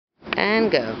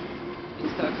And go.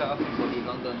 It's TAKA from Body,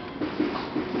 London.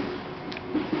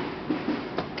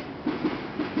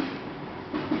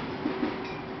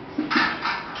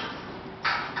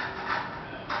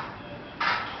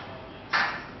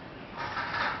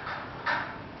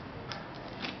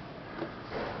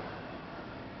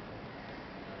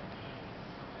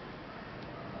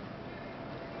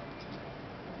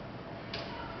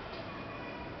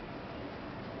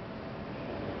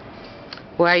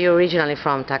 Where are you originally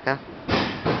from, Taka?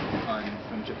 I'm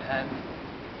from Japan.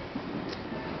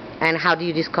 And how do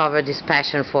you discover this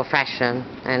passion for fashion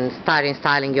and starting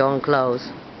styling your own clothes?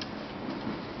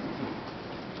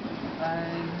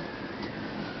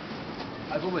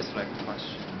 I've always liked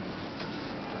fashion.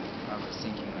 I was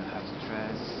thinking of how to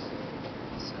dress,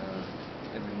 so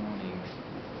every morning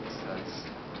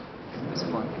it's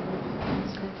fun.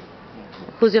 So,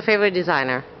 yeah. Who's your favorite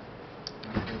designer?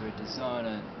 My favorite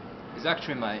designer is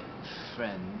actually my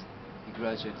friend. He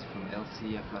graduated from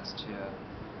LTF last year,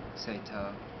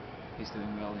 Seita. He's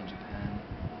doing well in Japan.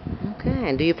 Okay,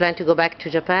 and do you plan to go back to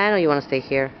Japan or you want to stay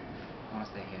here? I want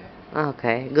to stay here.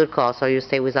 Okay, good call, so you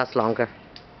stay with us longer.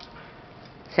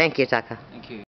 Thank you, Taka. Thank you.